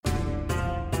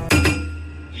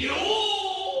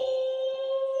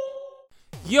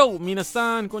Yo,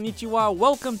 minasan, konnichiwa.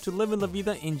 Welcome to Living La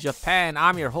Vida in Japan.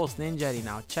 I'm your host, Ninja.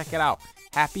 Now, check it out.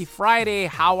 Happy Friday.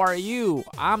 How are you?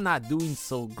 I'm not doing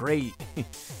so great.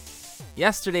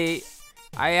 Yesterday,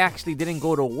 I actually didn't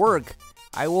go to work.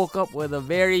 I woke up with a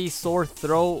very sore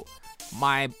throat.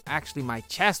 My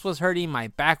chest was hurting. My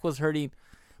back was hurting.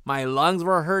 My lungs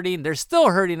were hurting. They're still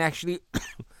hurting, actually.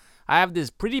 I have this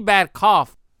pretty bad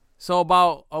cough. So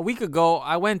about a week ago,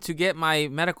 I went to get my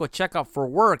medical checkup for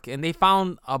work, and they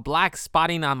found a black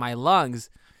spotting on my lungs.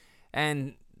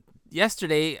 And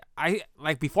yesterday,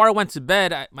 before I went to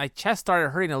bed, my chest started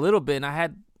hurting a little bit, and I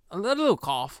had a little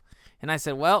cough. And I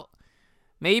said, well,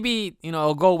 maybe,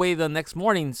 it'll go away the next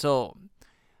morning. So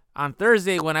on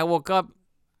Thursday, when I woke up,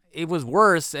 it was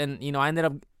worse, and, I ended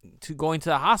up going to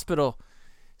the hospital.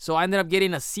 So I ended up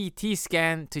getting a CT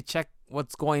scan to check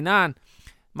what's going on.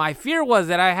 My fear was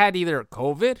that I had either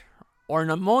COVID or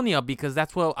pneumonia because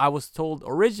that's what I was told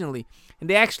originally. And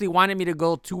they actually wanted me to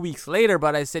go 2 weeks later,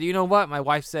 but I said, you know what? My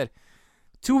wife said,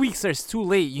 2 weeks is too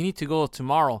late. You need to go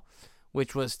tomorrow,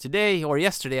 which was today or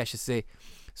yesterday, I should say.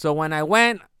 So when I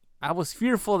went, I was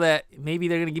fearful that maybe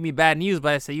they're going to give me bad news,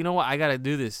 but I said, you know what? I got to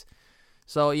do this.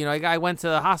 So, I went to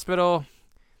the hospital,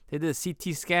 they did a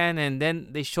CT scan, and then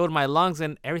they showed my lungs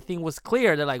and everything was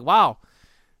clear. They're like, wow.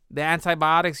 The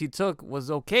antibiotics you took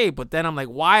was okay, but then I'm like,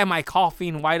 why am I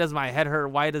coughing? Why does my head hurt?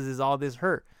 Why does all this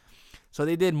hurt? So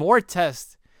they did more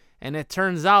tests, and it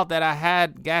turns out that I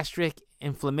had gastric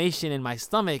inflammation in my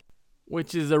stomach,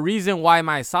 which is the reason why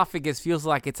my esophagus feels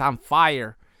like it's on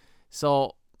fire.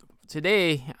 So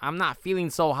today, I'm not feeling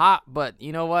so hot, but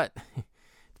you know what?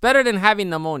 It's better than having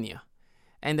pneumonia.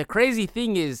 And the crazy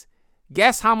thing is,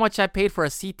 guess how much I paid for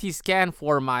a CT scan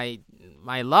for my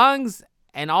lungs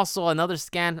and also another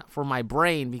scan for my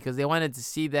brain because they wanted to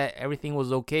see that everything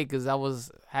was okay because I was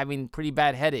having pretty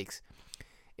bad headaches.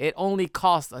 It only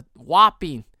cost a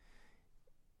whopping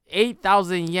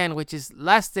 8,000 yen, which is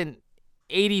less than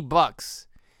 $80.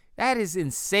 That is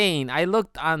insane. I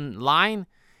looked online,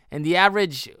 and the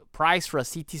average price for a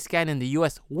CT scan in the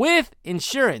U.S. with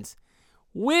insurance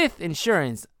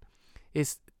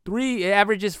is it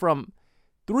averages from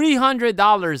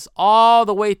 $300 all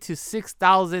the way to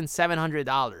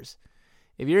 $6,700.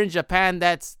 If you're in Japan,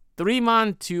 that's 3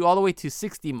 months to all the way to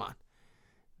 60 months.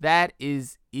 That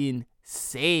is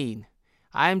insane.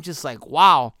 I'm just like,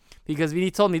 wow. Because when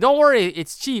he told me, don't worry,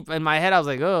 it's cheap. In my head, I was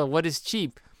like, oh, what is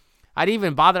cheap? I didn't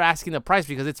even bother asking the price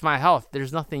because it's my health.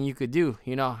 There's nothing you could do.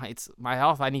 It's my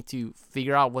health. I need to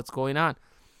figure out what's going on.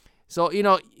 So,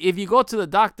 if you go to the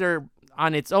doctor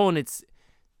on its own, it's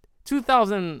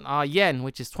 2,000 yen,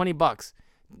 which is $20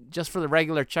 just for the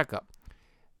regular checkup.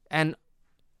 And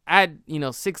add,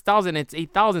 6,000, it's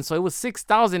 8,000. So it was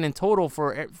 6,000 in total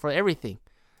for everything,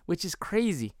 which is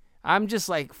crazy. I'm just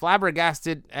like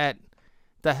flabbergasted at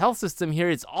the health system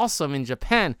here. It's awesome in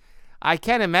Japan. I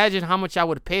can't imagine how much I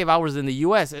would pay if I was in the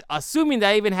US, assuming that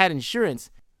I even had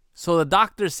insurance. So the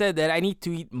doctor said that I need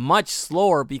to eat much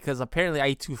slower because apparently I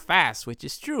eat too fast, which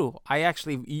is true. I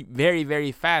actually eat very,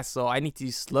 very fast. So I need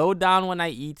to slow down when I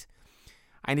eat.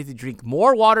 I need to drink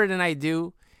more water than I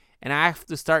do. And I have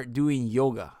to start doing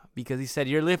yoga because he said,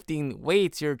 you're lifting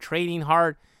weights, you're training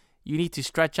hard. You need to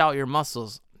stretch out your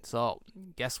muscles. So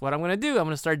guess what I'm going to do? I'm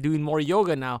going to start doing more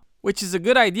yoga now, which is a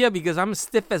good idea because I'm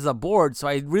stiff as a board. So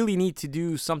I really need to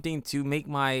do something to make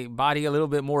my body a little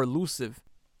bit more elusive.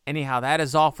 Anyhow, that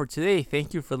is all for today.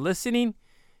 Thank you for listening.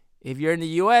 If you're in the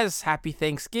U.S., happy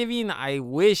Thanksgiving. I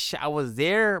wish I was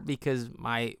there because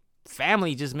my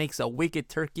family just makes a wicked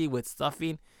turkey with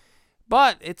stuffing.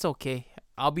 But it's okay.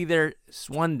 I'll be there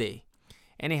one day.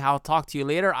 Anyhow, talk to you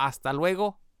later. Hasta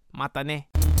luego. Matane.